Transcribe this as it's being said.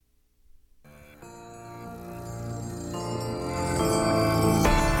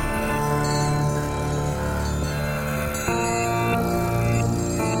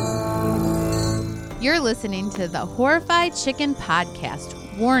You're listening to the Horrified Chicken Podcast.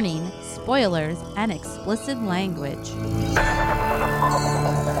 Warning, spoilers, and explicit language.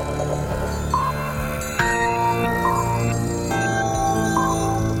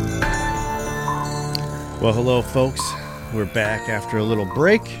 Well, hello, folks. We're back after a little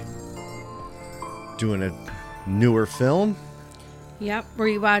break, doing a newer film. Yep,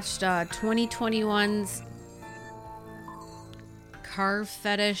 we watched 2021's Car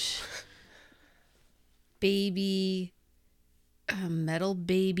Fetish Baby, Metal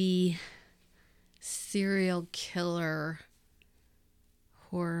Baby, Serial Killer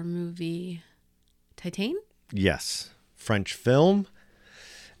horror movie, Titane? Yes, French film.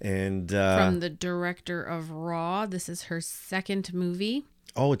 And from the director of Raw. This is her second movie.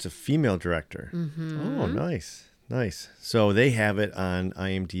 Oh, it's a female director. Mm-hmm. Oh, nice. Nice. So they have it on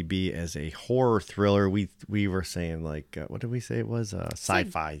IMDb as a horror thriller. We were saying, like, what did we say it was?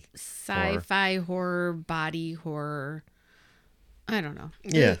 Sci-fi. Sci-fi horror, body horror. I don't know.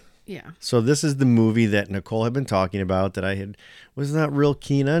 Yeah. Yeah. So this is the movie that Nicole had been talking about that I was not real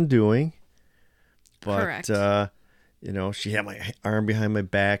keen on doing. But, correct. You know, she had my arm behind my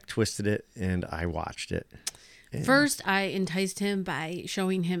back, twisted it, and I watched it. And First, I enticed him by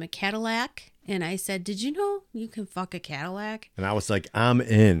showing him a Cadillac. And I said, did you know you can fuck a Cadillac? And I was like, I'm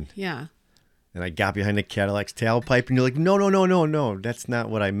in. Yeah. And I got behind the Cadillac's tailpipe, and you're like, no, that's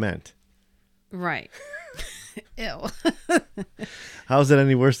not what I meant. Right. Ew. How is that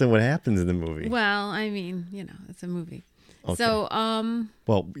any worse than what happens in the movie? Well, I mean, you know, it's a movie. Okay. So,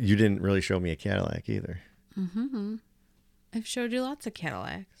 Well, you didn't really show me a Cadillac either. I've showed you lots of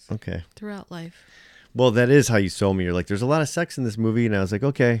Cadillacs Okay. throughout life. Well, that is how you sold me. You're like, there's a lot of sex in this movie, and I was like,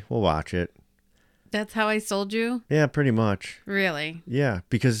 okay, we'll watch it. That's how I sold you? Yeah, pretty much. Really? Yeah,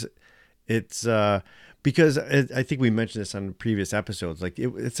 because I think we mentioned this on previous episodes. Like, it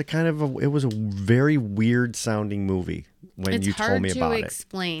was a very weird sounding movie when It's you told me hard about to it.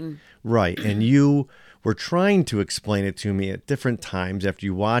 explain. Right, and you were trying to explain it to me at different times after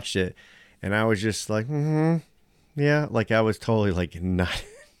you watched it, and I was just like, yeah, like I was totally like not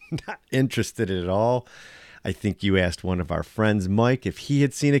interested in it at all. I think you asked one of our friends, Mike, if he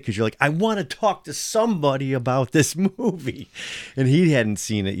had seen it because you're like, I want to talk to somebody about this movie, and he hadn't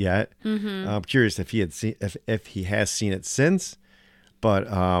seen it yet. I'm curious if he had seen if he has seen it since, but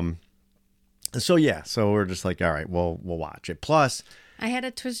so we're just like, all right, well, we'll watch it. Plus, I had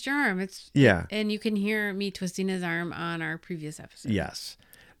to twist your arm. Yeah. And you can hear me twisting his arm on our previous episode. yes,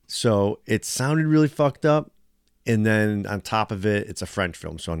 so it sounded really fucked up, and then on top of it, it's a French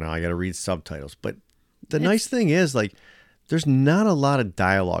film, so now I got to read subtitles, but. The nice thing is, like, there's not a lot of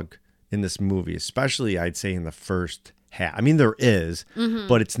dialogue in this movie, especially, I'd say, in the first half. I mean, there is,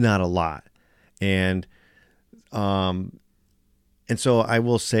 but it's not a lot. And so I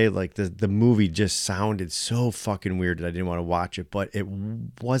will say, like, the movie just sounded so fucking weird that I didn't want to watch it, but it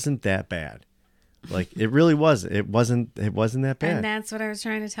wasn't that bad. Like, it really wasn't. It wasn't that bad. And that's what I was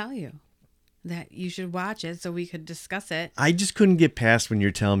trying to tell you. That you should watch it so we could discuss it. I just couldn't get past when you're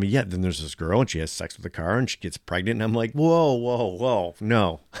telling me, yeah, then there's this girl and she has sex with a car and she gets pregnant. And I'm like, whoa,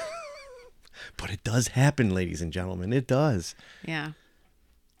 no. But it does happen, ladies and gentlemen. It does. Yeah,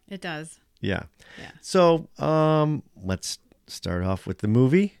 it does. Yeah. Yeah. So let's start off with the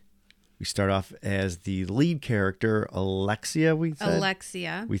movie. We start off as the lead character, Alexia, we said.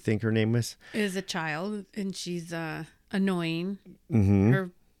 Alexia We think her name is a child, and she's annoying. Mm-hmm.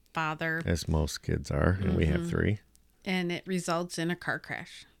 Her father, as most kids are, and we have 3. and it results in a car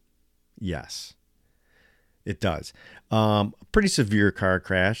crash. Yes, it does. Pretty severe car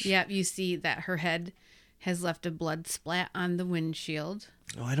crash. Yeah, you see that her head has left a blood splat on the windshield.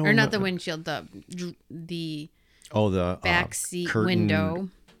 Oh, I don't Or know. not the windshield, the the back seat curtain. window.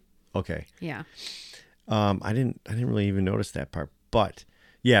 Okay. Yeah. I didn't really even notice that part, but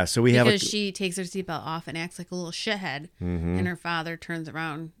yeah. So we have Because she takes her seatbelt off and acts like a little shithead, Mm-hmm. and her father turns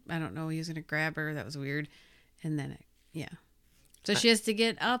around. I don't know. He was gonna grab her. That was weird. And then, so she has to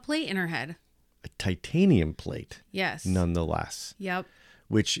get a plate in her head. a titanium plate, Yes. nonetheless. Yep.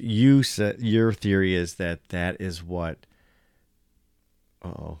 Which you said your theory is that is what.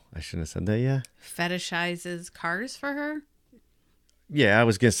 I shouldn't have said that. Yeah. Fetishizes cars for her. Yeah, I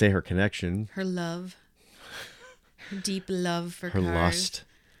was gonna say her connection, Her love. Her deep love for her cars. lust.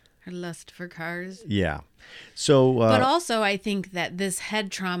 Her lust for cars. Yeah. So. But also, I think that this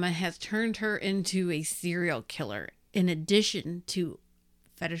head trauma has turned her into a serial killer, in addition to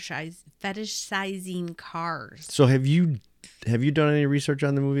fetishizing cars. So have you done any research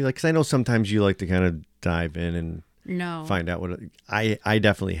on the movie? Like, because I know sometimes you like to kind of dive in and No. find out what I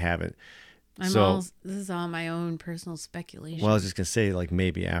definitely haven't. This is all my own personal speculation. Well, I was just gonna say, like,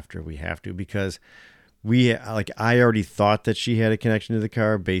 maybe after we have to, because I already thought that she had a connection to the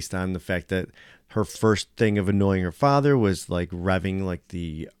car based on the fact that her first thing of annoying her father was like revving like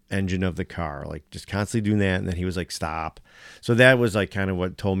the engine of the car, like just constantly doing that, and then he was like, stop. So that was like kind of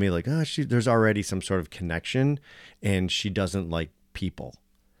what told me like, there's already some sort of connection, and she doesn't like people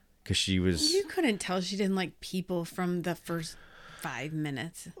because she was. You couldn't tell she didn't like people from the first 5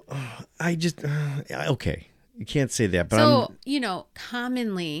 minutes. I just okay, you can't say that, but so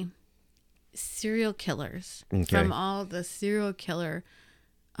commonly serial killers, from all the serial killer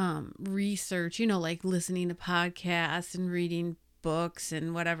research, like listening to podcasts and reading books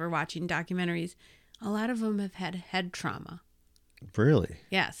and whatever, watching documentaries, a lot of them have had head trauma. Really?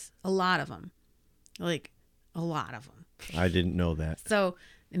 Yes, a lot of them. Like a lot of them. I didn't know that. So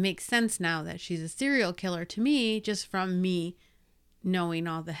it makes sense now that she's a serial killer to me, just from me knowing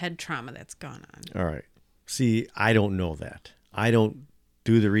all the head trauma that's gone on. All right. See, I don't know that. I don't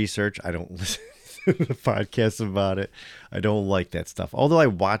do the research. I don't listen to the podcasts about it. I don't like that stuff. Although I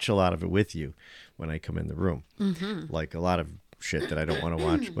watch a lot of it with you when I come in the room. Mm-hmm. Like a lot of shit that I don't want to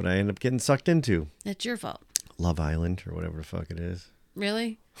watch, but I end up getting sucked into. It's your fault. Love Island or whatever the fuck it is.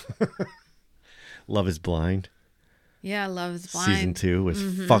 Really? Love is Blind. Yeah, Love is Blind. Season 2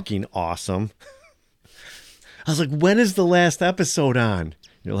 was fucking awesome. I was like, when is the last episode on?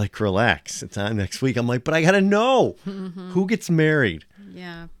 You're like, relax. It's on next week. I'm like, but I got to know who gets married.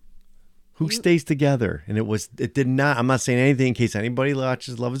 Yeah. Who stays together? And it did not, I'm not saying anything in case anybody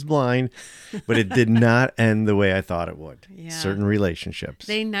watches Love is Blind, but it did not end the way I thought it would. Yeah. Certain relationships.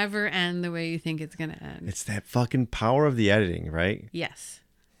 They never end the way you think it's going to end. It's that fucking power of the editing, right? Yes.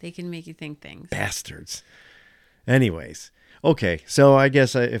 They can make you think things. Bastards. Anyways. Okay. So I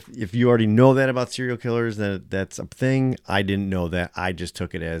guess if you already know that about serial killers, then that's a thing. I didn't know that. I just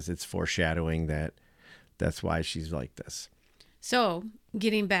took it as it's foreshadowing that's why she's like this. So,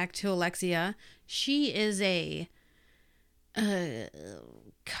 getting back to Alexia, she is a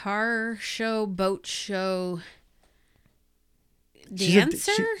car show, boat show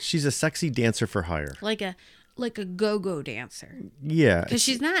dancer. She's a sexy dancer for hire. Like a go-go dancer. Yeah. Because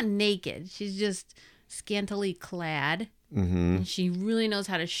she's not naked. She's just scantily clad. Mm-hmm. And she really knows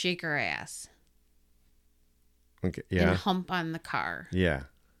how to shake her ass. Okay. Yeah. And hump on the car. Yeah.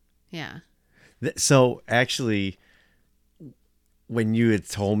 Yeah. So actually, when you had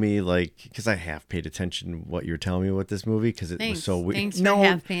told me, like, because I half paid attention to what you were telling me about this movie, because it was so weird. Thanks for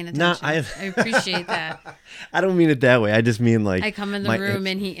half paying attention. I appreciate that. I don't mean it that way. I just mean like I come in the room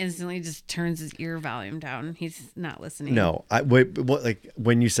and he instantly just turns his ear volume down. He's not listening. No, like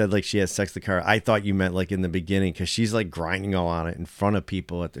when you said like she has sex with the car, I thought you meant like in the beginning, because she's like grinding all on it in front of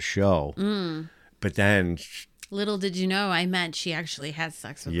people at the show. But then, little did you know, I meant she actually had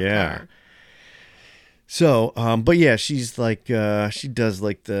sex with the car. So, but yeah, she's like, she does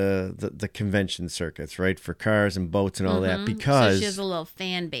like the convention circuits, right? For cars and boats and all that, because so she has a little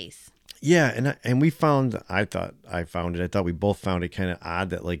fan base. Yeah. And we found, I thought we both found it kind of odd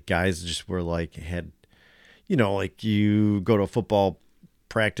that like guys just were like, had, like you go to a football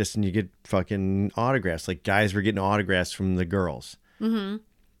practice and you get fucking autographs. Like guys were getting autographs from the girls. Mm-hmm.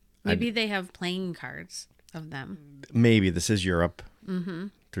 Maybe they have playing cards of them. Maybe this is Europe. Mm-hmm.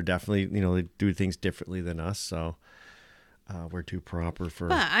 They're definitely, they do things differently than us, so we're too proper for.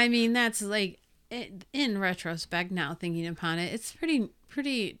 But I mean, that's like, in retrospect, now thinking upon it, it's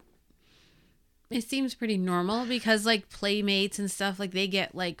pretty. It seems pretty normal, because like Playmates and stuff, like they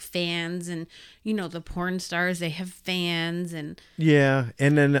get like fans, and the porn stars, they have fans, and yeah,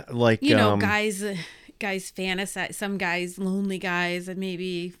 and then like guys fantasize. Some guys, lonely guys, that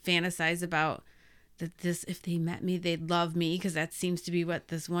maybe fantasize about. That if they met me, they'd love me, because that seems to be what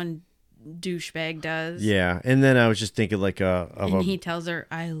this one douchebag does. Yeah, and then I was just thinking like he tells her,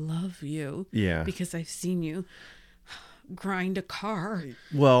 "I love you." Yeah, because I've seen you grind a car.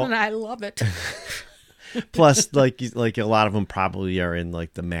 Well, and I love it. Plus, like a lot of them probably are in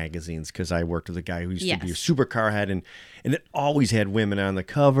like the magazines, because I worked with a guy who used to be a supercar head, and it always had women on the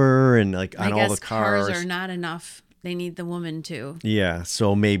cover and like on all the cars. Cars are not enough. They need the woman too. Yeah,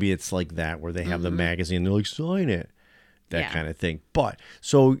 so maybe it's like that, where they have the magazine, they're like, sign it, that kind of thing. But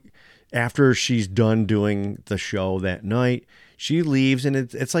so after she's done doing the show that night, she leaves, and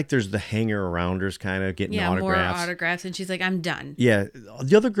it's like there's the hanger around her, kind of getting autographs. More autographs, and she's like, I'm done. Yeah,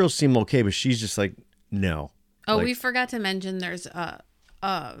 the other girls seem okay, but she's just like, no. Oh, we forgot to mention there's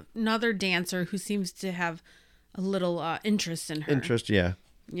another dancer who seems to have a little interest in her. Yeah.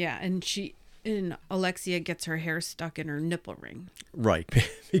 Yeah, and she and Alexia gets her hair stuck in her nipple ring. Right.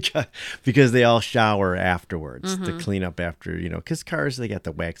 because they all shower afterwards to clean up after, because cars, they got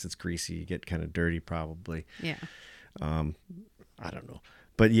the wax, it's greasy, you get kind of dirty probably. Yeah. I don't know.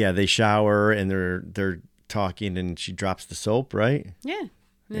 But yeah, they shower and they're talking and she drops the soap, right? Yeah.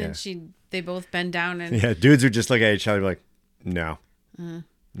 And then they both bend down and yeah, dudes are just looking at each other like, no,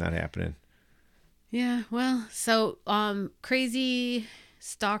 not happening. Yeah, well, so crazy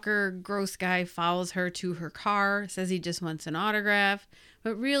stalker gross guy follows her to her car, says he just wants an autograph,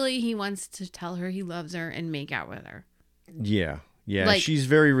 but really he wants to tell her he loves her and make out with her. Yeah. Yeah, Like, she's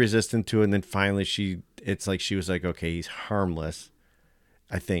very resistant to it, and then finally it's like she was like, okay, he's harmless,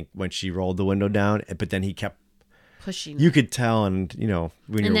 I think, when she rolled the window down, but then he kept pushing you her. could tell, and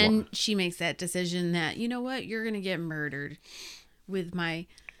when And then she makes that decision that, you know what, you're going to get murdered with my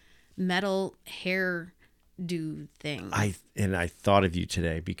metal hair do thing. I thought of you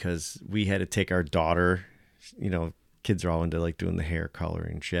today because we had to take our daughter, kids are all into like doing the hair color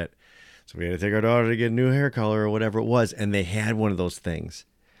and shit. So we had to take our daughter to get a new hair color or whatever it was, and they had one of those things.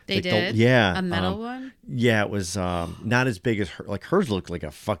 They like did? Yeah. A metal one? Yeah, it was not as big as her. Like hers looked like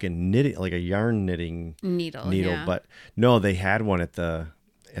a fucking knitting, like a yarn knitting Needle, yeah. But no, they had one at the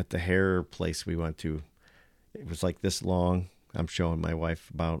hair place we went to. It was like this long. I'm showing my wife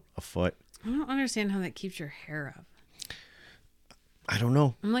about a foot. I don't understand how that keeps your hair up. I don't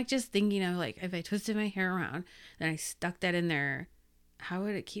know. I'm like just thinking of like if I twisted my hair around and I stuck that in there, how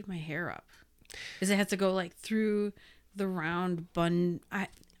would it keep my hair up? Does it have to go like through the round bun? I'm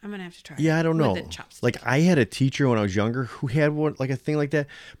gonna have to try. Yeah, I don't know. With the chopstick. Like I had a teacher when I was younger who had one, like a thing like that,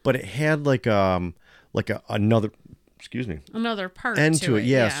 but it had like another, excuse me, another part end to it.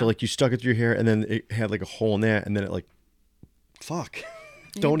 Yeah, so like you stuck it through your hair, and then it had like a hole in that, and then it like, fuck,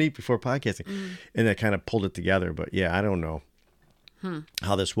 don't eat before podcasting, and that kind of pulled it together. But yeah, I don't know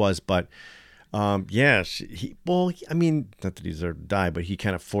how this was, but yeah, I mean, not that he deserved to die, but he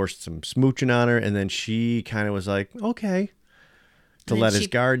kind of forced some smooching on her, and then she kind of was like, okay, to let his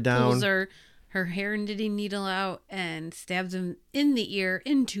guard down. Pulls her hair knitting needle out and stabs him in the ear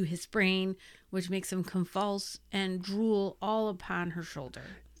into his brain, which makes him convulse and drool all upon her shoulder.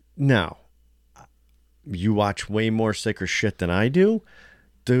 Now, you watch way more sicker shit than I do.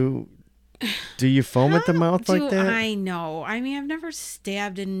 Do you foam at the mouth like that? I know. I mean, I've never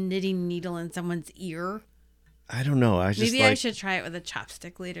stabbed a knitting needle in someone's ear. I don't know. Maybe I should try it with a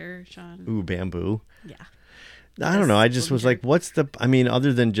chopstick later, Sean. Ooh, bamboo. Yeah. I don't know. I just was like,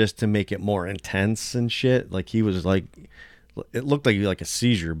 other than just to make it more intense and shit, like he was like, it looked like a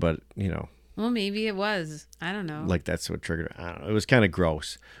seizure, but Well, maybe it was. I don't know. Like that's what triggered it. I don't know. It was kind of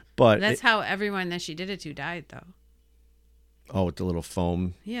gross. But that's how everyone that she did it to died, though. Oh, with the little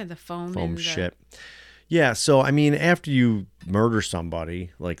foam. Yeah, the foam shit. Yeah, so I mean, after you murder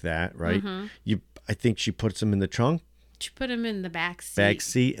somebody like that, right? I think she puts him in the trunk. She put him in the back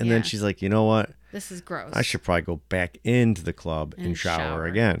seat. And then she's like, you know what? This is gross. I should probably go back into the club and shower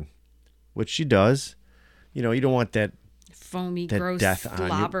again, which she does. You don't want that foamy, gross death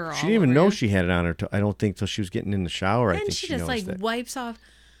slobber on you. all She didn't even over know you. she had it on her. I don't think till she was getting in the shower. And I think she she just like that. wipes off.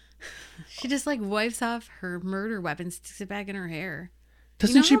 She just like wipes off her murder weapon, sticks it back in her hair.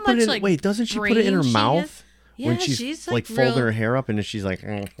 Doesn't she put it? Doesn't she put it in her mouth when she's like folding her hair up, and then she's like,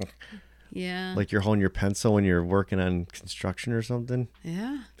 yeah, like you're holding your pencil when you're working on construction or something.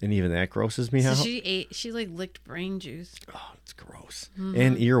 Yeah, and even that grosses me out. She like licked brain juice. Oh, it's gross,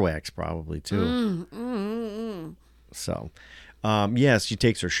 and earwax probably too. So, yes, she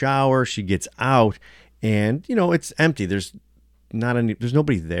takes her shower. She gets out, and it's empty. There's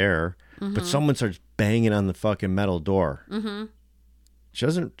nobody there, but someone starts banging on the fucking metal door.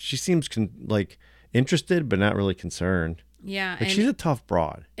 She seems like interested, but not really concerned. Yeah. Like she's a tough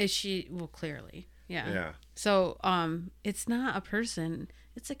broad. Is she? Well, clearly. Yeah. Yeah. So, it's not a person,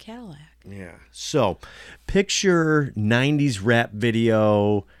 it's a Cadillac. Yeah. So picture 90s rap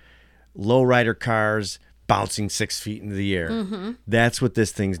video, lowrider cars bouncing 6 feet into the air. That's what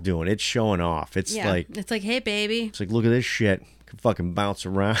this thing's doing. It's showing off. It's like, hey, baby. It's like, look at this shit. Can fucking bounce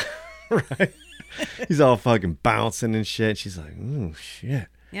around. Right? He's all fucking bouncing and shit. She's like, ooh, shit.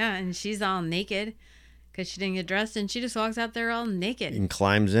 Yeah, and she's all naked because she didn't get dressed, and she just walks out there all naked. And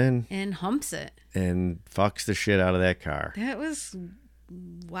climbs in. And humps it. And fucks the shit out of that car. That was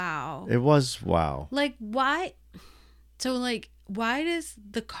wow. It was wow. Like, why? So, like, why is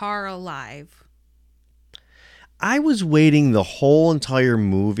the car alive? I was waiting the whole entire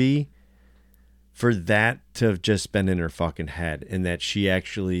movie for that to have just been in her fucking head, and that she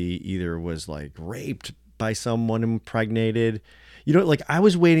actually either was like raped by someone, impregnated. You know, like I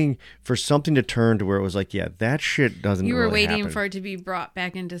was waiting for something to turn to where it was like, yeah, that shit doesn't. You were really waiting happen. for it to be brought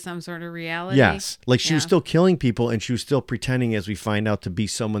back into some sort of reality. Yes, like she was Yeah. still killing people, and she was still pretending, as we find out, to be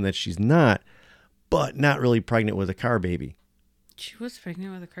someone that she's not, but not really pregnant with a car baby. She was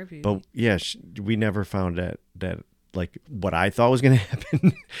pregnant with a car baby. But yeah, we never found that like what I thought was going to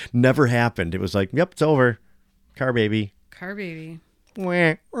happen never happened. It was like, yep, it's over, car baby. Car baby.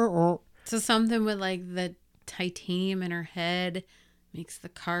 Wah. So something with like the titanium in her head makes the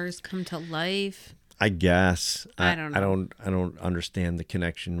cars come to life. I guess. I don't know. I don't understand the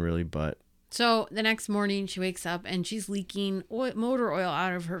connection really, but So the next morning she wakes up and she's leaking motor oil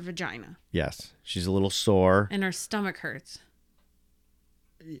out of her vagina. yes, she's a little sore. And her stomach hurts.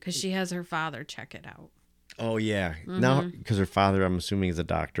 Because she has her father check it out. Oh yeah. Mm-hmm. Now, because her father, I'm assuming, is a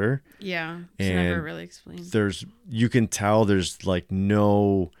doctor. Yeah. She And never really explained. You can tell there's like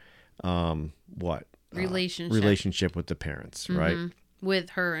no, relationship with the parents, right?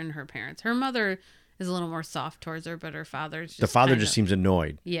 With her and her parents. Her mother is a little more soft towards her, but her father's just The father kinda- just seems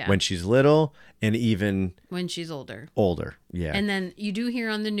annoyed. Yeah. When she's little and even when she's older. older. Yeah. And then you do hear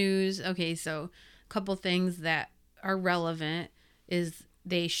on the news, okay, so a couple things that are relevant is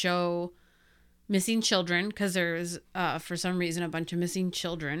they show missing children because there's for some reason a bunch of missing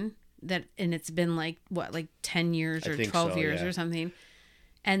children and it's been like 10 years I or think 12 so, years yeah. or something.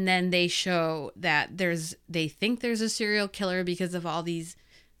 And then they show that they think there's a serial killer because of all these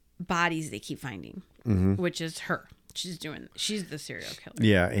bodies they keep finding, which is her. She's the serial killer.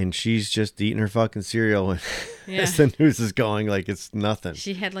 Yeah, and she's just eating her fucking cereal Yeah. as the news is going like it's nothing.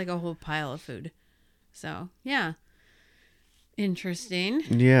 She had like a whole pile of food. So, yeah. Interesting.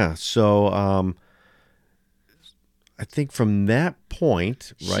 Yeah, so I think from that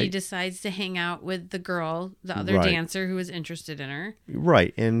point, right? She decides to hang out with the girl, the other Right. dancer who was interested in her.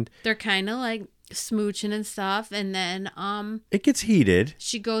 Right, and They're kind of like smooching and stuff. And then it gets heated.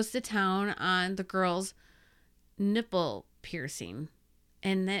 she goes to town on the girl's nipple piercing.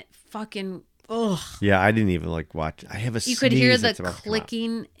 And that fucking, ugh. Yeah, I didn't even like watch. I have a You could hear sneeze the that's about to come out.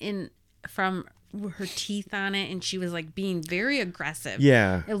 clicking from her teeth on it. And she was like being very aggressive.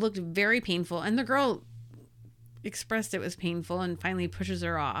 Yeah, It looked very painful. And the girl expressed it was painful and finally pushes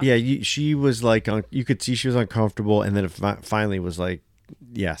her off. yeah. She was like, you could see she was uncomfortable, and then it finally was like,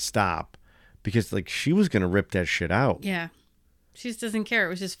 yeah, stop, because like she was gonna rip that shit out. Yeah. She just doesn't care. It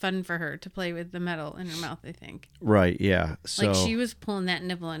was just fun for her to play with the metal in her mouth, I think. Right. Yeah. So, Like she was pulling that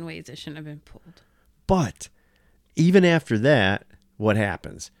nipple in ways it shouldn't have been pulled. but even after that, what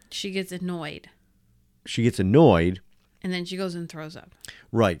happens? She gets annoyed. She gets annoyed. And then she goes and throws up.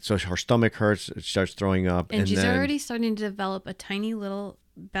 Right. So her stomach hurts. It starts throwing up. And she's then already starting to develop a tiny little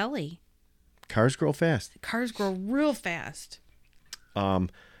belly. cars grow fast. Cars grow real fast.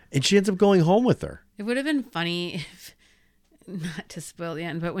 And she ends up going home with her. It would have been funny if, not to spoil the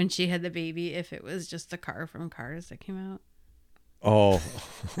end, but when she had the baby, if it was just the car from Cars that came out. Oh,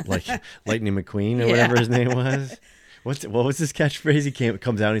 like Lightning McQueen or Yeah. whatever his name was. What was his catchphrase? He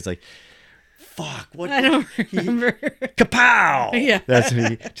comes out and he's like, fuck, what? I don't remember. Kapow! Yeah. That's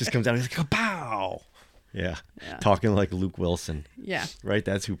when he just comes out. He's like, kapow! Yeah. Yeah. Talking like Luke Wilson, Yeah. right?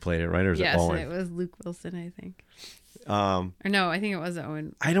 That's who played it, right? Or is Yes, it Owen? it was Luke Wilson, I think. Um, Or no, I think it was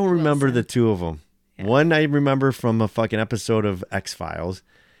Owen. I don't remember Wilson. the two of them. Yeah. One I remember from a fucking episode of X-Files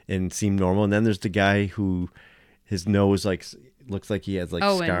and seemed normal. And then there's the guy who his nose like looks like he has like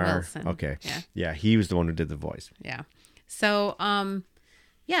Owen scar. Wilson. Okay. Yeah. Yeah, he was the one who did the voice. Yeah. So,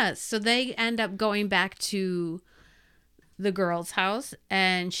 yeah, so they end up going back to the girl's house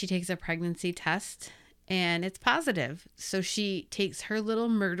and she takes a pregnancy test and it's positive. So she takes her little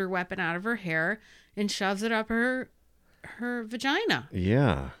murder weapon out of her hair and shoves it up her vagina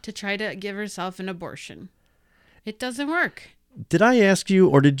Yeah. to try to give herself an abortion. It doesn't work. Did I ask you,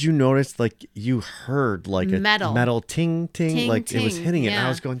 or did you notice, like, you heard, like, a Metal. ting, Ting, like, it was ting, hitting it. And I yeah.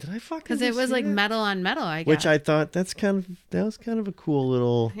 was going, did I fucking Because it just was hear like that? metal on metal, I guess. Which I thought, that was kind of a cool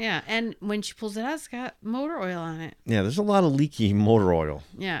little, Yeah, and when she pulls it out, it's got motor oil on it. yeah, there's a lot of leaky motor oil.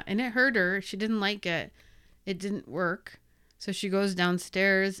 Yeah, and it hurt her. She didn't like it. It didn't work. So she goes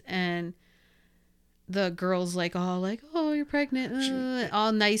downstairs and the girl's like, oh, you're pregnant.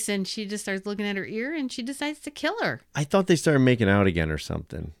 All nice. And she just starts looking at her ear and she decides to kill her. I thought they started making out again or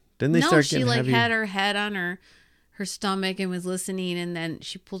something. Didn't they No, start she getting like heavy? had her head on her stomach and was listening. And then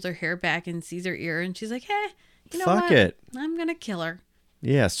she pulls her hair back and sees her ear. And she's like, hey, you know Fuck what? it. I'm going to kill her.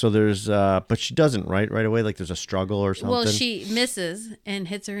 Yeah, so there's, but she doesn't, right away? Like there's a struggle or something? Well, she misses and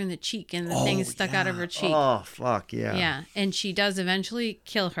hits her in the cheek and the thing is stuck out of her cheek. Oh, fuck, yeah. Yeah, and she does eventually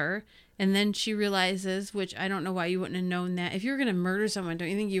kill her, And then she realizes, which I don't know why you wouldn't have known that. If you were going to murder someone, don't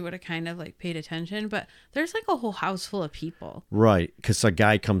you think you would have kind of like paid attention? But there's like a whole house full of people. Right. Because a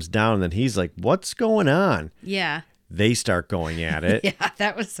guy comes down and then he's like, what's going on? Yeah. They start going at it. Yeah,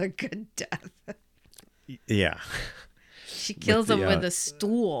 that was a good death. Yeah. She kills him with a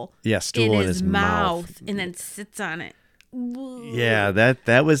stool. Yeah, stool in his mouth. And then sits on it. Yeah,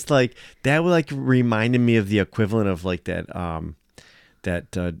 that was like, reminded me of the equivalent of like that,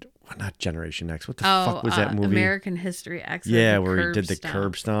 not Generation X. What the fuck was that movie? American History X. Yeah, where he did the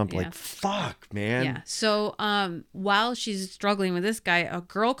curb stomp. Yeah. Like, fuck, man. Yeah. So while she's struggling with this guy, a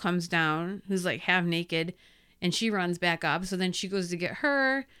girl comes down who's like half naked, and she runs back up. So then she goes to get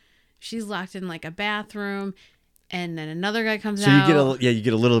her. She's locked in like a bathroom, and then another guy comes out. So you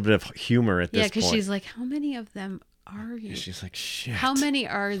get a little bit of humor at this point. Yeah, because she's like, how many of them are you? And she's like, shit. How many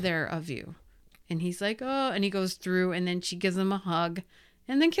are there of you? And he's like, oh, and he goes through, and then she gives him a hug.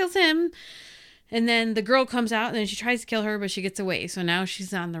 And then kills him. And then the girl comes out and then she tries to kill her, but she gets away. So now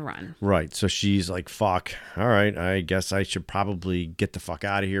she's on the run. Right. So she's like, fuck. All right. I guess I should probably get the fuck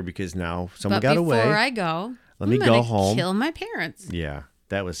out of here because now someone got away. Before I go, let me go home. Kill my parents. Yeah.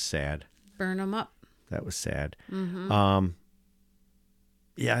 That was sad. Burn them up. That was sad. Mm-hmm.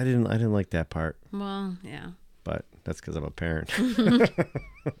 Yeah, I didn't like that part. Well, yeah. But that's because I'm a parent.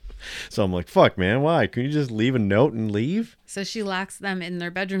 So I'm like, fuck, man, why? Can you just leave a note and leave? So she locks them in their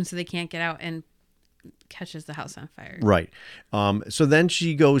bedroom so they can't get out and catches the house on fire. Right. So then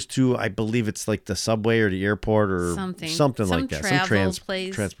she goes to, I believe it's like the subway or the airport or something like that. Some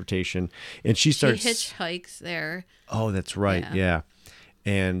place. Transportation. And she starts. She hitchhikes there. Oh, that's right. Yeah.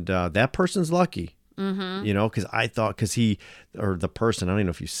 And that person's lucky. Mm-hmm. You know, because the person, I don't even know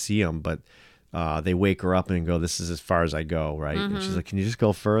if you see him, but they wake her up and go, this is as far as I go, right? Mm-hmm. And she's like, can you just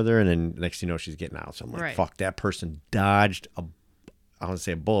go further? And then next thing you know, she's getting out. So I'm like, fuck, that person dodged I don't want to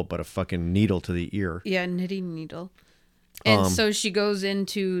say a bullet, but a fucking needle to the ear. Yeah, knitting needle. And so she goes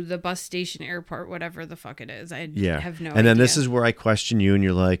into the bus station, airport, whatever the fuck it is. I have no idea. And then this is where I question you, and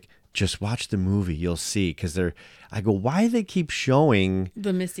you're like, just watch the movie, you'll see. Because I go, why do they keep showing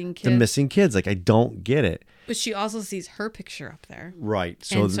the missing kids? Like, I don't get it. But she also sees her picture up there. Right.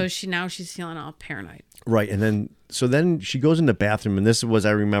 So she's feeling all paranoid. Right. And then she goes in the bathroom, and this was,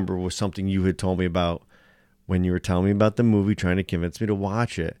 I remember, was something you had told me about when you were telling me about the movie, trying to convince me to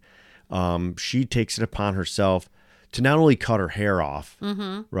watch it. She takes it upon herself to not only cut her hair off,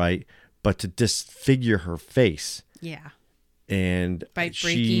 right, but to disfigure her face. Yeah. And by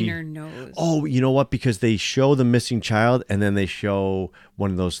breaking her nose. Oh, you know what? Because they show the missing child, and then they show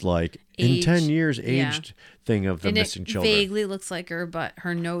one of those like in 10 years aged thing of the missing children. It vaguely looks like her, but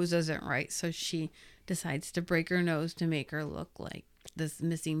her nose isn't right. So she decides to break her nose to make her look like this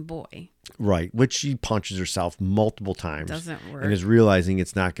missing boy. Right, which she punches herself multiple times. Doesn't work. And is realizing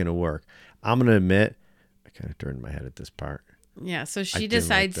it's not going to work. I'm going to admit, I kind of turned my head at this part. Yeah, so she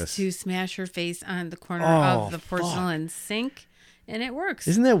decides to smash her face on the corner of the porcelain sink, and it works.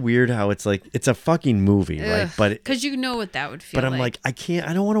 Isn't that weird how it's like, it's a fucking movie, right? But because you know what that would feel like. But I'm like, I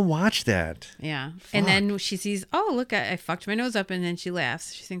don't want to watch that. Yeah. Fuck. And then she sees, oh, look, I fucked my nose up, and then she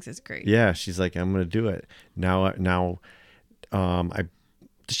laughs. She thinks it's great. Yeah, she's like, I'm going to do it. Now, does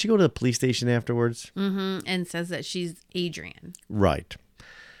she go to the police station afterwards? Mm-hmm. And says that she's Adrian. Right.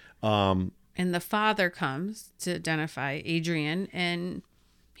 And the father comes to identify Adrian, and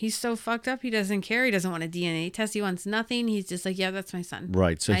he's so fucked up. He doesn't care. He doesn't want a DNA test. He wants nothing. He's just like, yeah, that's my son.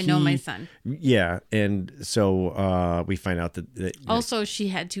 Right. So I know my son. Yeah. And so we find out that also she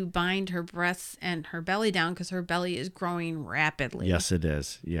had to bind her breasts and her belly down because her belly is growing rapidly. Yes, it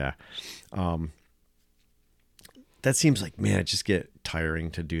is. Yeah. That seems like, man, it just get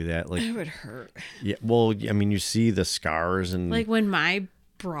tiring to do that. Like, it would hurt. Yeah. Well, I mean, you see the scars and like when my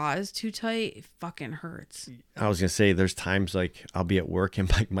bra is too tight, it fucking hurts. I was gonna say there's times like I'll be at work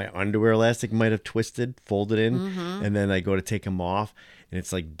and like my underwear elastic might have twisted, folded in, and then I go to take them off and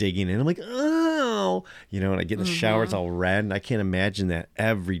it's like digging in. I'm like, oh, and I get in the shower, it's all red, and I can't imagine that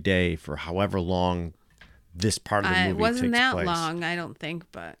every day for however long this part of the movie takes place. It wasn't that long, I don't think,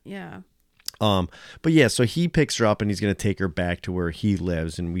 but yeah. But yeah, so he picks her up and he's gonna take her back to where he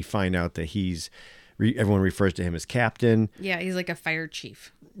lives, and we find out that everyone refers to him as Captain. Yeah, he's like a fire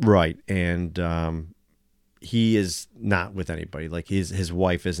chief. Right. And he is not with anybody. Like his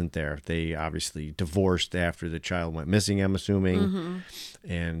wife isn't there. They obviously divorced after the child went missing, I'm assuming. Mm-hmm.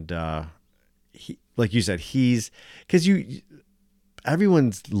 And he, like you said, because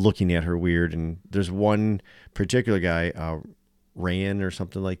everyone's looking at her weird. And there's one particular guy, Ryan or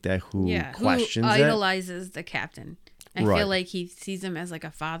something like that, who questions who idolizes the captain. I feel like he sees him as like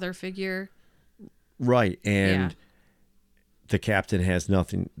a father figure. Right. And the captain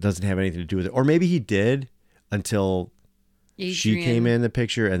doesn't have anything to do with it. Or maybe he did until she came in the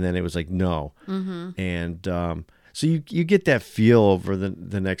picture, and then it was like, no. Mm-hmm. And so you get that feel over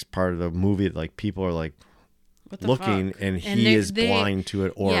the next part of the movie, like people are like looking, and he is blind to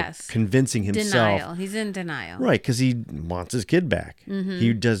it, or convincing himself. Denial. He's in denial. Right, because he wants his kid back. Mm-hmm.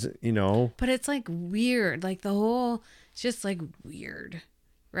 He doesn't, But it's like weird. Like it's just like weird,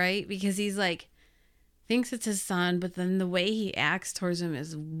 right? Because he's like, thinks it's his son, but then the way he acts towards him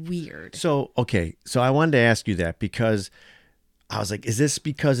is weird. So I wanted to ask you that because I was like, is this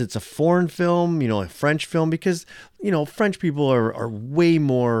because it's a foreign film, a French film? Because, French people are way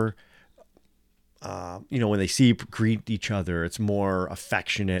more, when they greet each other, it's more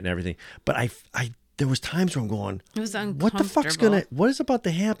affectionate and everything. But there was times where I'm going, it was uncomfortable. What is about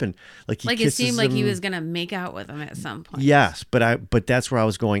to happen? Like it seemed like he was going to make out with him at some point. Yes, but that's where I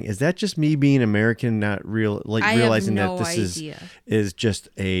was going. Is that just me being American, not realizing that this is just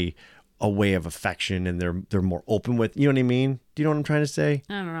a way of affection, and they're more open with, you know what I mean? Do you know what I'm trying to say?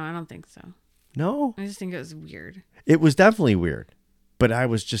 I don't know. I don't think so. No? I just think it was weird. It was definitely weird. But I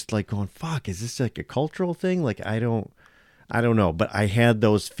was just like going, fuck, is this like a cultural thing? Like, I don't know. But I had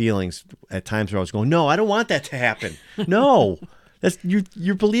those feelings at times where I was going, no, I don't want that to happen. No. That's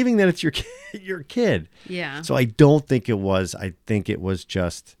you're believing that it's your kid. Yeah. So I don't think it was. I think it was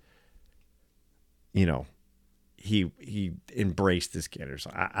just, he embraced his kid or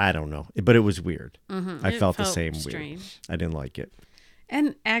something. I don't know. But it was weird. Mm-hmm. I felt the same strange. Weird. I didn't like it.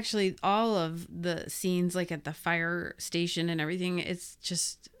 And actually, all of the scenes, like at the fire station and everything, it's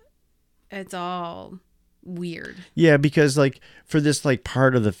all weird. Yeah, because like for this like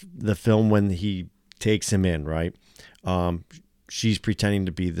part of the film when he takes him in, right? She's pretending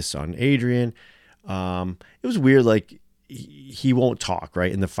to be the son, Adrian. It was weird, like he won't talk,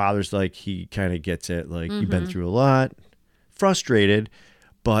 right? And the father's like, he kind of gets it, like, you've been through a lot, frustrated,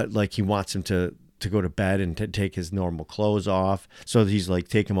 but like he wants him to go to bed and take his normal clothes off. So he's like,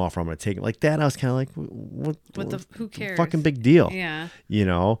 take him off, or I'm going to take him. Like that, I was kind of like, who cares? Fucking big deal. Yeah.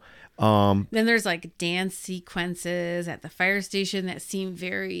 Then there's like dance sequences at the fire station that seem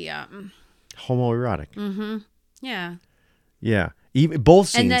very homoerotic. Mm-hmm. Yeah. Yeah. Even both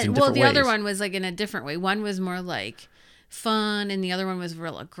scenes in different ways. The other one was like in a different way. One was more like fun, and the other one was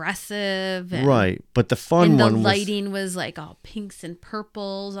real aggressive. Right, but the fun one, the lighting was like all pinks and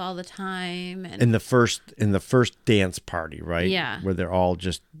purples all the time. And in the first dance party, right? Yeah, where they're all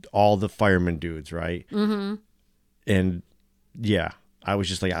the firemen dudes, right? Mm-hmm. And yeah, I was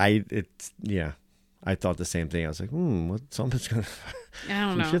just like, I thought the same thing. I was like, something's gonna,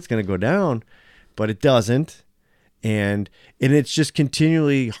 shit's gonna go down, but it doesn't, and it's just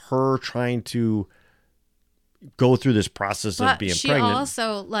continually her trying to go through this process of being pregnant. She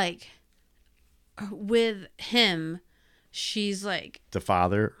also, like, with him, she's like the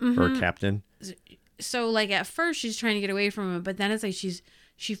father or captain. So like at first she's trying to get away from him, but then it's like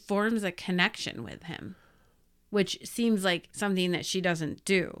she forms a connection with him, which seems like something that she doesn't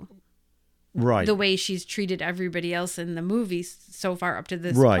do. Right. The way she's treated everybody else in the movie so far up to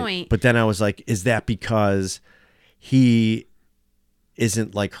this point. But then I was like, is that because he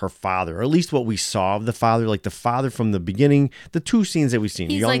isn't like her father, or at least what we saw of the father, like the father from the beginning, the two scenes that we've seen.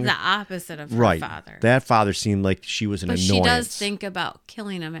 He's like the opposite of her father. That father seemed like she was an annoyance. But she does think about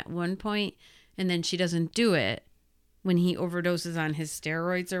killing him at one point, and then she doesn't do it when he overdoses on his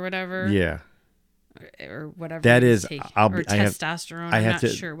steroids or whatever. Yeah. Or whatever. That is, testosterone. I'm not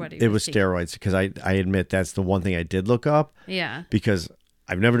sure what it was steroids, because I admit that's the one thing I did look up. Yeah. Because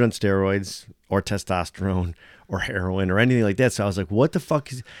I've never done steroids or testosterone or heroin or anything like that. So I was like, what the fuck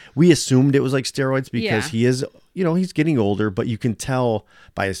we assumed it was like steroids because he is, he's getting older, but you can tell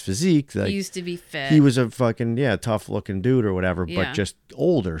by his physique that he used to be fit. He was a fucking, tough looking dude or whatever, but just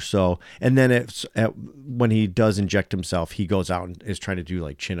older. So, and then when he does inject himself, he goes out and is trying to do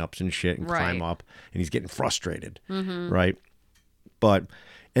like chin ups and shit and climb up, and he's getting frustrated. Mm-hmm. Right. But,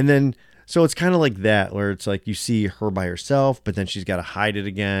 and then, so it's kind of like that, where it's like you see her by herself, but then she's got to hide it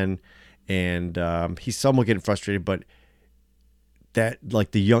again. And he's somewhat getting frustrated, but that,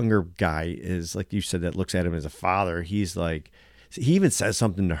 like, the younger guy is, like you said, that looks at him as a father. He's like, he even says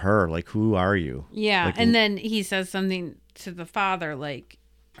something to her, like, who are you? Yeah. Like, and then he says something to the father, like,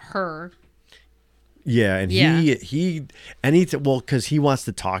 her. Yeah. And because he wants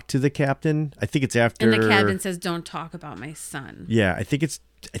to talk to the captain. I think it's after. And the captain says, don't talk about my son. Yeah. I think it's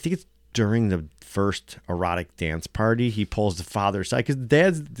during the first erotic dance party, he pulls the father aside,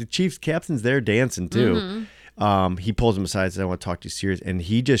 because the chief's captain's there dancing too. Mm-hmm. He pulls him aside and says, I want to talk to you serious, and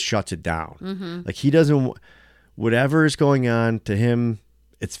he just shuts it down. Mm-hmm. Like, he doesn't, whatever is going on to him,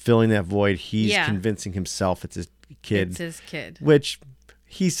 it's filling that void. He's convincing himself it's kid. It's his kid. Which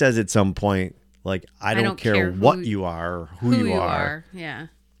he says at some point, like, I don't care what you are or who you are. Yeah.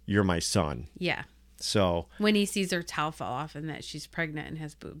 You're my son. Yeah. So when he sees her towel fall off and that she's pregnant and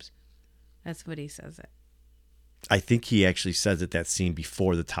has boobs. That's what he says it. I think he actually says it that scene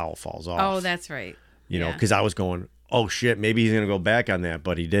before the towel falls off. Oh, that's right. You know, because I was going, oh shit, maybe he's going to go back on that,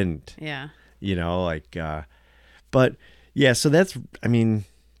 but he didn't. Yeah. You know, like, but yeah, so that's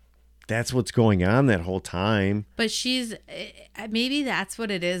what's going on that whole time. But maybe that's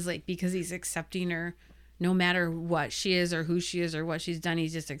what it is, like, because he's accepting her no matter what she is or who she is or what she's done,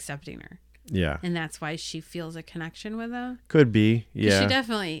 he's just accepting her. Yeah. And that's why she feels a connection with him. Could be, yeah. She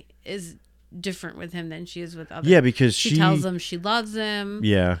definitely is different with him than she is with others. Yeah, because she tells him she loves him.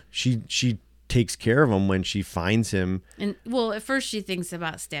 Yeah, she takes care of him when she finds him. And well, at first she thinks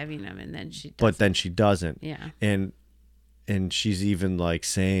about stabbing him, and then she doesn't. But then she doesn't. Yeah. And she's even like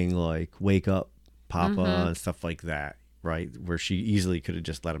saying like, "Wake up, Papa," and stuff like that, right? Where she easily could have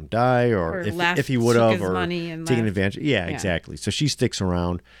just let him die, or if he would have, or taken advantage. Yeah, exactly. So she sticks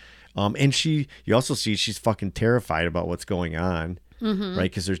around, and you also see she's fucking terrified about what's going on, right?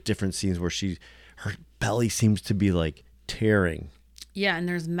 Because there's different scenes where her belly seems to be like tearing. Yeah, and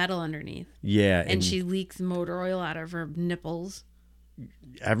there's metal underneath. Yeah. And she leaks motor oil out of her nipples.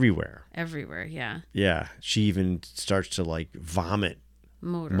 Everywhere, yeah. Yeah. She even starts to like vomit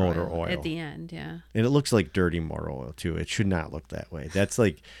motor oil. At the end, yeah. And it looks like dirty motor oil, too. It should not look that way. That's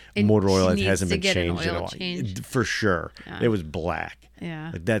like motor oil that hasn't been changed in a while. For sure. Yeah. It was black. Yeah.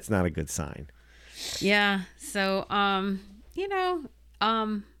 Like, that's not a good sign. Yeah. So,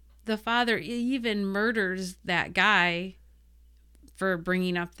 the father even murders that guy for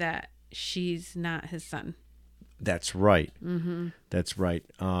bringing up that she's not his son. That's right. Mm-hmm. That's right.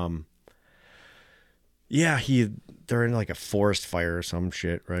 Yeah, they're in like a forest fire or some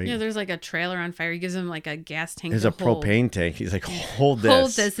shit, right? Yeah, there's like a trailer on fire. He gives him like a gas tank. There's a propane tank. He's like, hold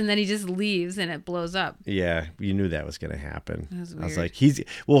this. And then he just leaves and it blows up. Yeah, you knew that was going to happen. That was weird. I was like,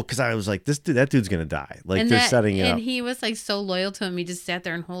 because I was like, that dude's going to die. Like, they're setting it up. And he was like so loyal to him. He just sat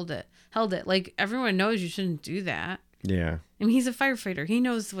there and held it. Like, everyone knows you shouldn't do that. Yeah. I mean, he's a firefighter. He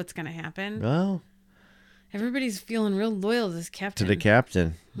knows what's going to happen. Well, everybody's feeling real loyal to this captain. To the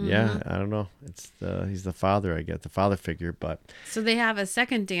captain. Mm-hmm. Yeah, I don't know. He's the father, I get the father figure, but. So they have a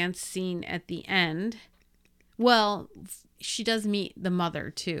second dance scene at the end. Well, she does meet the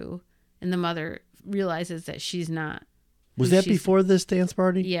mother too, and the mother realizes that she's not. Was that before this dance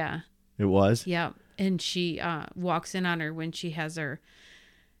party? Yeah. It was? Yeah, and she walks in on her when she has her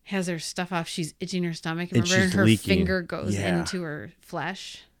stuff off. She's itching her stomach. Remember, and her leaking. Finger goes into her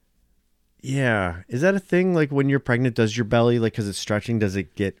flesh. Yeah. Is that a thing? Like when you're pregnant, does your belly, like, because it's stretching, does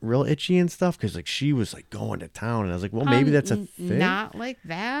it get real itchy and stuff? Because like she was like going to town, and I was like, well, maybe that's a thing. Not like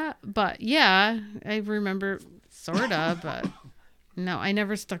that, but yeah, I remember sort of, but no, I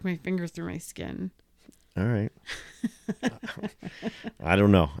never stuck my finger through my skin. All right. I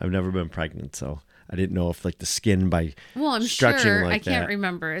don't know. I've never been pregnant, so I didn't know if like the skin by I'm stretching sure. like I can't that.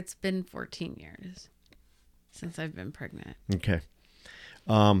 remember. It's been 14 years since I've been pregnant. Okay.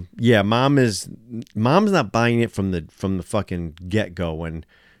 Yeah, mom's not buying it from the fucking get-go when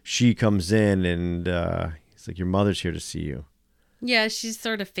she comes in and he's like, your mother's here to see you. Yeah, she's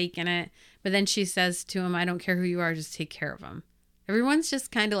sort of faking it, but then she says to him, I don't care who you are, just take care of him. Everyone's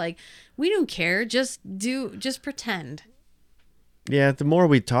just kind of like, we don't care, just pretend. Yeah, the more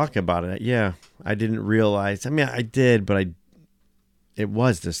we talk about it, yeah, I didn't realize. I mean, I did, but it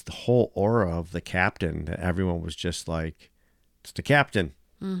was this the whole aura of the captain that everyone was just like, it's the captain,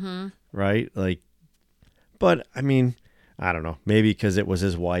 right? Like, but I mean, I don't know. Maybe because it was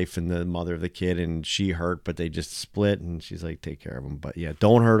his wife and the mother of the kid, and she hurt, but they just split, and she's like, take care of him. But yeah,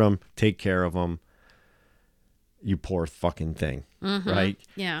 don't hurt him. Take care of him. You poor fucking thing, right?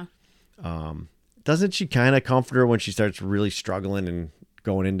 Yeah. Doesn't she kind of comfort her when she starts really struggling and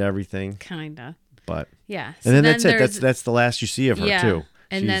going into everything? Kinda. But yeah. So and then that's it. That's the last you see of her too.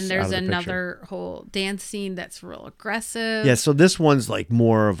 And then there's another whole dance scene that's real aggressive. Yeah, so this one's like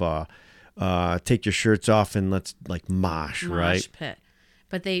more of a take your shirts off and let's like mosh, right? Pit.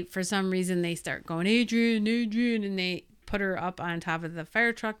 But for some reason, they start going, Adrian, and they put her up on top of the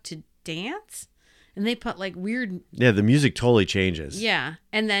fire truck to dance. And they put like weird. Yeah, the music totally changes. Yeah.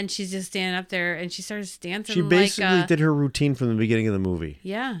 And then she's just standing up there and she starts dancing. She basically did her routine from the beginning of the movie.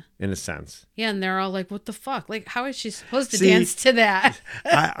 Yeah. In a sense. Yeah. And they're all like, what the fuck? Like, how is she supposed to dance to that?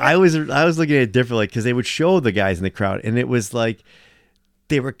 I was looking at it differently because they would show the guys in the crowd and it was like,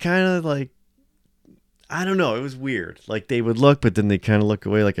 they were kind of like, I don't know. It was weird. Like they would look, but then they kind of look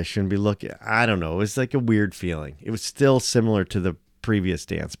away like I shouldn't be looking. I don't know. It was like a weird feeling. It was still similar to the previous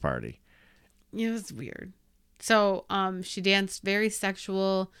dance party. It was weird. So she danced very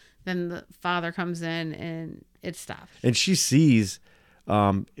sexual. Then the father comes in and it stops. And she sees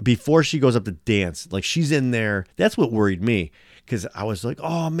before she goes up to dance, like she's in there. That's what worried me because I was like,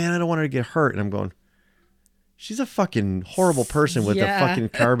 oh man, I don't want her to get hurt. And I'm going, she's a fucking horrible person with a fucking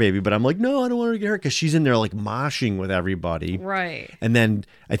car baby. But I'm like, no, I don't want her to get hurt because she's in there like moshing with everybody. Right. And then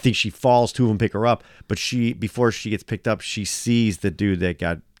I think she falls, two of them pick her up. But before she gets picked up, she sees the dude that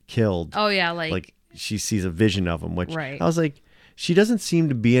got killed. Oh, yeah. Like she sees a vision of him, which right. I was like, she doesn't seem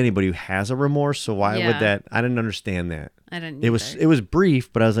to be anybody who has a remorse. So why would that? I didn't understand that. I didn't either. It was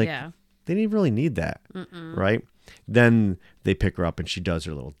brief, but I was like, they didn't really need that. Right. Then they pick her up and she does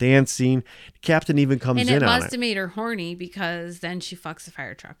her little dance scene. The captain even comes in on it. And it must have made her horny because then she fucks the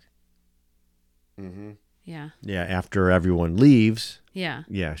fire truck. Mm-hmm. Yeah. Yeah. After everyone leaves. Yeah.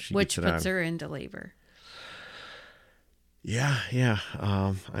 Yeah. She which gets it puts on. her into labor. Yeah. Yeah.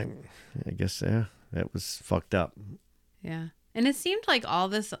 I guess, that was fucked up. Yeah. And it seemed like all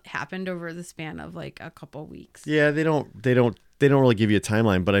this happened over the span of like a couple weeks. Yeah. They don't really give you a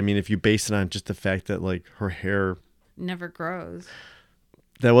timeline, but I mean, if you base it on just the fact that like her hair never grows.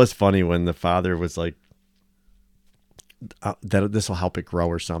 That was funny when the father was like, that this will help it grow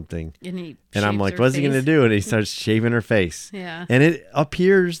or something. And I'm like, what's he going to do? And he starts shaving her face. Yeah. And it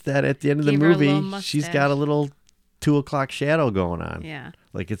appears that at the end of the movie, she's mustache. got a little 2:00 shadow going on. Yeah.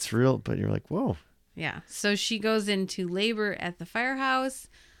 Like it's real, but you're like, whoa. Yeah. So she goes into labor at the firehouse.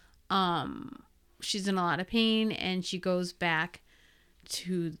 She's in a lot of pain and she goes back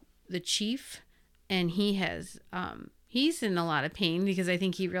to the chief and he's in a lot of pain because I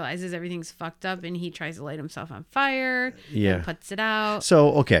think he realizes everything's fucked up and he tries to light himself on fire. Yeah. And puts it out.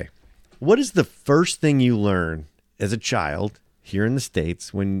 So, okay. What is the first thing you learn as a child here in the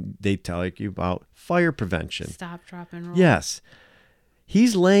States when they tell you about fire prevention? Stop, drop, and roll. Yes.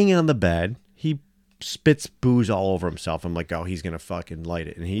 He's laying on the bed. He spits booze all over himself. I'm like, oh, he's going to fucking light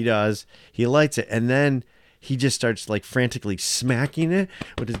it. And he does. He lights it. And then he just starts like frantically smacking it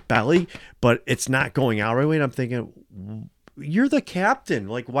with his belly, but it's not going out right away. And I'm thinking, you're the captain.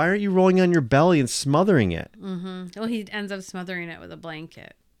 Like, why aren't you rolling on your belly and smothering it? Mm-hmm. Well, he ends up smothering it with a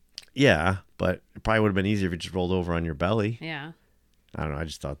blanket. Yeah, but it probably would have been easier if it just rolled over on your belly. Yeah. I don't know. I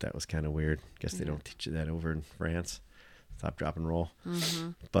just thought that was kind of weird. Guess they don't teach you that over in France. Stop, drop, and roll.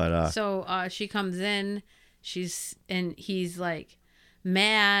 Mm-hmm. But so she comes in, and he's like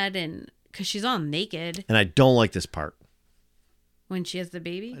mad, and because she's all naked. And I don't like this part. When she has the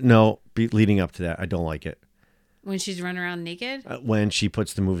baby? No, leading up to that, I don't like it. When she's running around naked? When she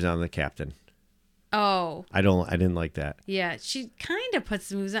puts the moves on the captain. Oh. I didn't like that. Yeah, she kind of puts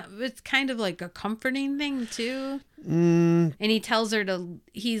the moves on. It's kind of like a comforting thing, too. And he tells her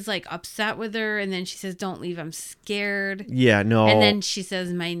he's like upset with her, and then she says, don't leave, I'm scared. Yeah, no. And then she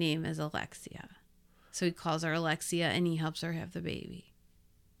says, my name is Alexia. So he calls her Alexia, and he helps her have the baby.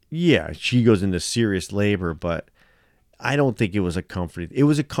 Yeah, she goes into serious labor, but I don't think it was a comforting.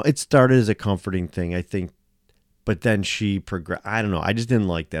 It started as a comforting thing, I think. But then she progressed. I don't know. I just didn't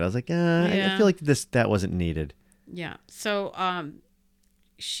like that. I was like, I feel like that wasn't needed. Yeah. So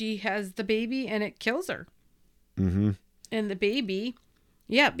she has the baby and it kills her. Mm-hmm. And the baby,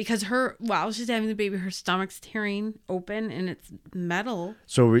 because while she's having the baby, her stomach's tearing open and it's metal.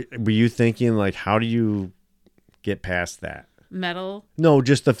 So were you thinking, like, how do you get past that? Metal? No,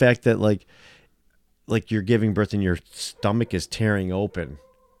 just the fact that, like you're giving birth and your stomach is tearing open.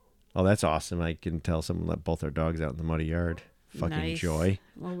 Oh, that's awesome. I can tell someone let both our dogs out in the muddy yard. Fucking nice. Joy.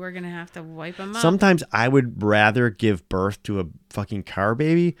 Well, we're going to have to wipe them up. Sometimes I would rather give birth to a fucking car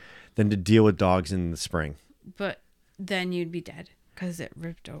baby than to deal with dogs in the spring. But then you'd be dead because it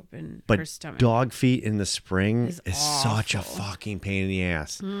ripped open but her stomach. Dog feet in the spring is such a fucking pain in the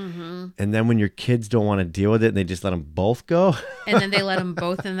ass. Mm-hmm. And then when your kids don't want to deal with it and they just let them both go. And then they let them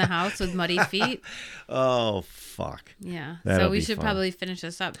both in the house with muddy feet. Oh, fuck. Yeah. That'll so we should fun. probably finish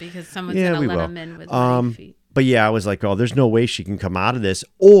this up because someone's going to let them in with muddy feet. But yeah, I was like, oh, there's no way she can come out of this.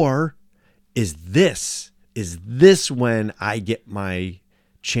 Or is this when I get my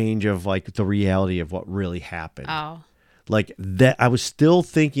change of like the reality of what really happened? Oh. Like that, I was still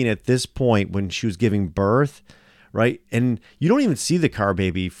thinking at this point when she was giving birth, right? And you don't even see the car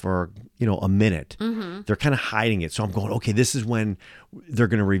baby for, a minute. Mm-hmm. They're kind of hiding it. So I'm going, okay, this is when they're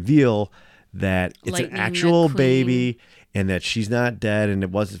going to reveal that it's an actual baby and that she's not dead and it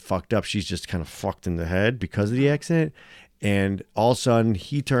wasn't fucked up. She's just kind of fucked in the head because of the accident. And all of a sudden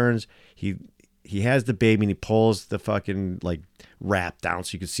he turns, he has the baby and he pulls the fucking like wrap down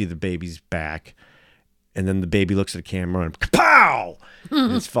so you can see the baby's back. And then the baby looks at the camera and pow!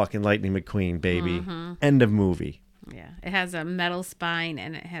 And it's fucking Lightning McQueen, baby. Mm-hmm. End of movie. Yeah, it has a metal spine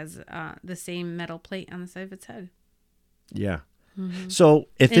and it has the same metal plate on the side of its head. Yeah. So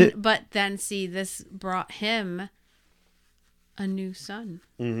but then see, this brought him a new son.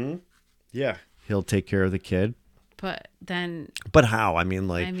 Yeah, he'll take care of the kid. But then, But how? I mean,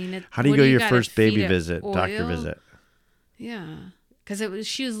 how do you go to your first baby visit, doctor visit? Yeah, because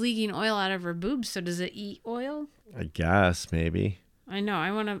she was leaking oil out of her boobs. So does it eat oil? I guess maybe. I know.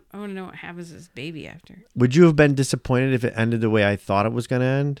 I want to know what happens to this baby after. Would you have been disappointed if it ended the way I thought it was going to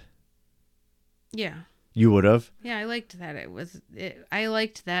end? Yeah. You would have? Yeah, I liked that. I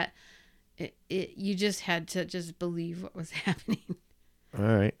liked that. You just had to just believe what was happening. All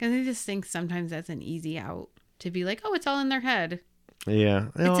right. Because I just think sometimes that's an easy out to be like, oh, it's all in their head. Yeah.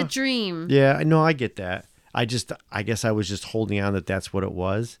 It's a dream. Yeah, I know. I get that. I guess I was just holding on that that's what it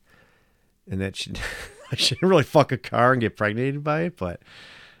was, and that I shouldn't really fuck a car and get pregnant by it. But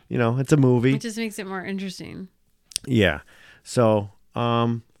it's a movie. It just makes it more interesting. Yeah. So,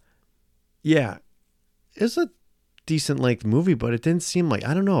 yeah, it's a decent length movie, but it didn't seem like,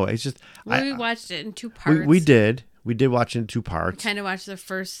 I don't know. It's just we watched it in 2 parts. We did watch it in 2 parts. Kind of watched the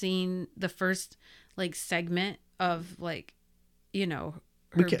first scene, the first segment of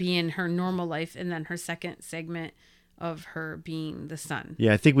her being her normal life, and then her second segment of her being the son.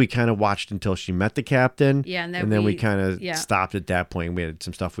 Yeah, I think we kind of watched until she met the captain. Yeah, and then we kind of stopped at that point. We had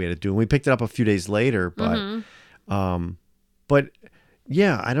some stuff we had to do, and we picked it up a few days later. But, but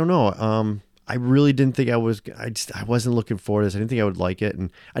yeah, I don't know. I really didn't think I wasn't looking forward to this. I didn't think I would like it,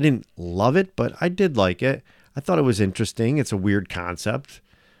 and I didn't love it, but I did like it. I thought it was interesting. It's a weird concept.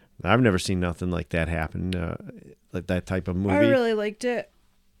 I've never seen nothing like that happen, like that type of movie. I really liked it.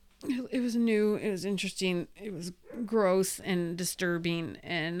 It was new. It was interesting. It was gross and disturbing,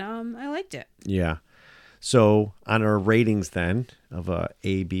 and I liked it. Yeah. So on our ratings then of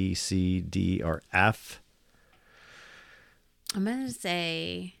A, B, C, D, or F, I'm gonna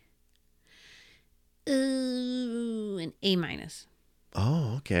say an A-.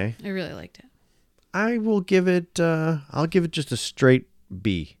 Oh, okay. I really liked it. I will give it. I'll give it just a straight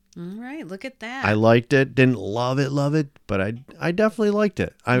B. All right, look at that. I liked it. Didn't love it, but I definitely liked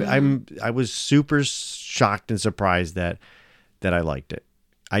it. I was super shocked and surprised that I liked it.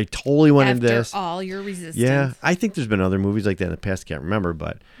 I totally went into this. After all your resistance. Yeah, I think there's been other movies like that in the past. I can't remember,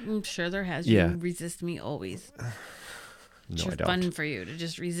 but I'm sure there has. Yeah. You resist me always. No, it's I don't. fun for you to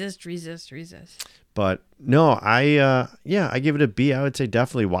just resist. But no, I give it a B. I would say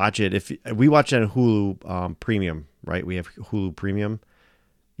definitely watch it. If we watch it on Hulu Premium, right? We have Hulu Premium.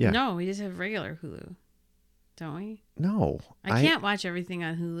 Yeah. No, we just have regular Hulu, don't we? No, I can't watch everything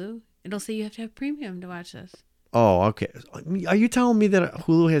on Hulu. It'll say you have to have premium to watch this. Oh, okay. Are you telling me that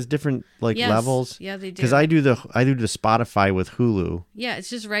Hulu has different Yes. levels? Yeah, they do. Because I do the Spotify with Hulu. Yeah,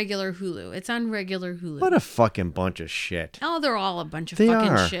 it's just regular Hulu. It's on regular Hulu. What a fucking bunch of shit. Oh, they're all a bunch of They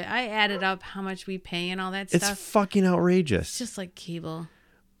fucking are. shit. I added up how much we pay and all that It's stuff. fucking outrageous. It's just like cable.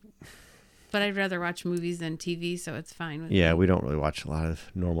 But I'd rather watch movies than TV, so it's fine with me. Yeah, we don't really watch a lot of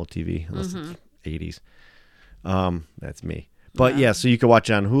normal TV unless it's 80s. That's me. But yeah, so you can watch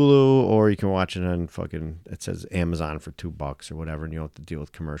it on Hulu or you can watch it on it says Amazon for $2 or whatever, and you don't have to deal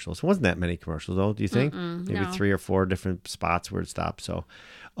with commercials. It wasn't that many commercials though, do you think? Maybe no. 3 or 4 different spots where it stopped. So,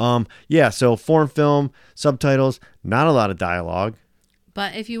 yeah, so foreign film, subtitles, not a lot of dialogue.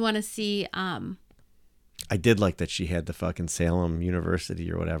 But if you want to see, I did like that she had the fucking Salem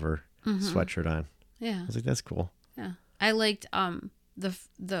University or whatever sweatshirt on. yeah, I was like, that's cool. yeah, I liked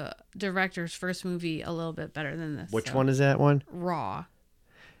the director's first movie a little bit better than this. Which one is that one? Raw.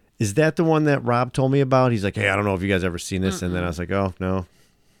 Is that the one that Rob told me about? He's like, hey, I don't know if you guys ever seen this. And then I was like, oh, no.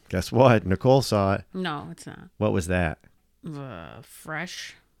 Guess what? Nicole saw it. No, it's not. What was that?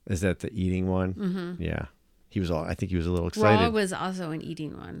 Fresh. Is that the eating one? Mm-hmm. Yeah. I think he was a little excited. Raw was also an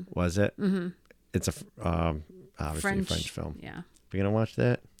eating one. Was it? Mm-hmm. It's obviously a French film. Yeah. We going to watch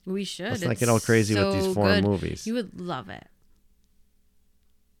that? We should. Let's not get all crazy with these foreign movies. You would love it.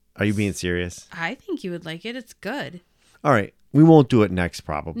 Are you being serious? I think you would like it. It's good. All right. We won't do it next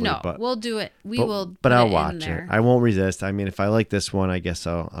probably. No, but we'll do it. We will. But put I'll it watch in it. there. I won't resist. I mean, if I like this one, I guess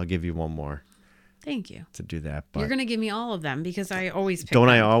I'll give you one more Thank you. to do that. But You're gonna give me all of them because I always pick. don't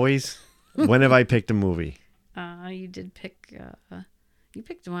I them. always? When have I picked a movie? You did pick. You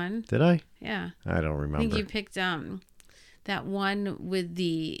picked one. Did I? Yeah. I don't remember. I think you picked that one with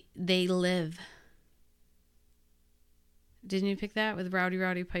the They Live. Didn't you pick that with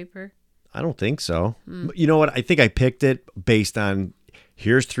Rowdy Piper? I don't think so. You know what? I think I picked it based on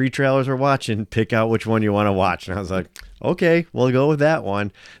here's 3 trailers we're watching. Pick out which one you want to watch. And I was like, okay, we'll go with that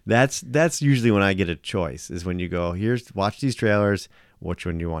one. That's usually when I get a choice is when you go, watch these trailers. which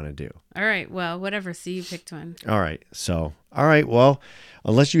one you want to do. All right. Well, whatever. See, you picked one. All right. So, all right. Well,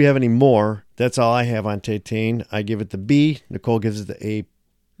 unless you have any more, that's all I have on Titane. I give it the B. Nicole gives it the A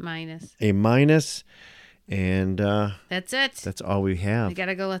minus. And that's it. That's all we have. I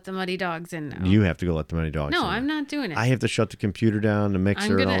gotta go let the muddy dogs in now. You have to go let the muddy dogs in. No, I'm not doing it. I have to shut the computer down, the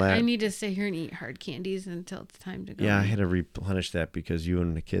mixer, and all that. I need to stay here and eat hard candies until it's time to go. Yeah, I had to replenish that because you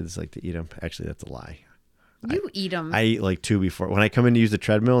and the kids like to eat them. Actually, that's a lie. You eat them. I eat like 2 before. When I come in to use the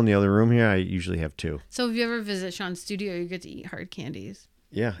treadmill in the other room here, I usually have 2. So if you ever visit Sean's studio, you get to eat hard candies.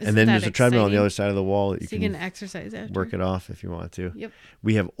 Yeah, Isn't and then there's a treadmill on exciting? the other side of the wall that So you can exercise after. work it off if you want to. Yep.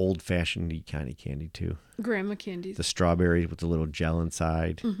 We have old-fashioned kind of candy too. Grandma candies. The strawberry with the little gel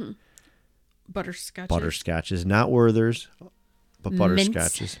inside. Mm-hmm. Butterscotches. Butterscotches, not Werther's, but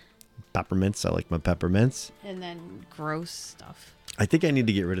butterscotches. Mints. Peppermints. I like my peppermints. And then gross stuff. I think I need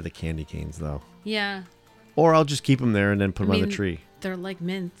to get rid of the candy canes though. Yeah. Or I'll just keep them there and then put them on the tree. They're like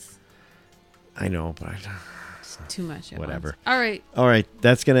mints. I know, but It's too much. Whatever. All right. All right,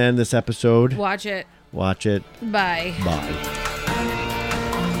 that's going to end this episode. Watch it. Watch it. Bye. Bye.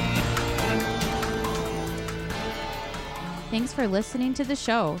 Thanks for listening to the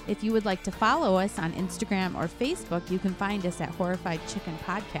show. If you would like to follow us on Instagram or Facebook, you can find us at Horrified Chicken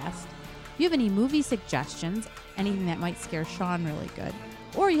Podcast. If you have any movie suggestions, anything that might scare Sean really good,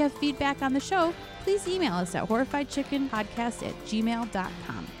 or you have feedback on the show, please email us at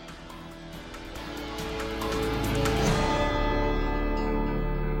horrifiedchickenpodcast@gmail.com.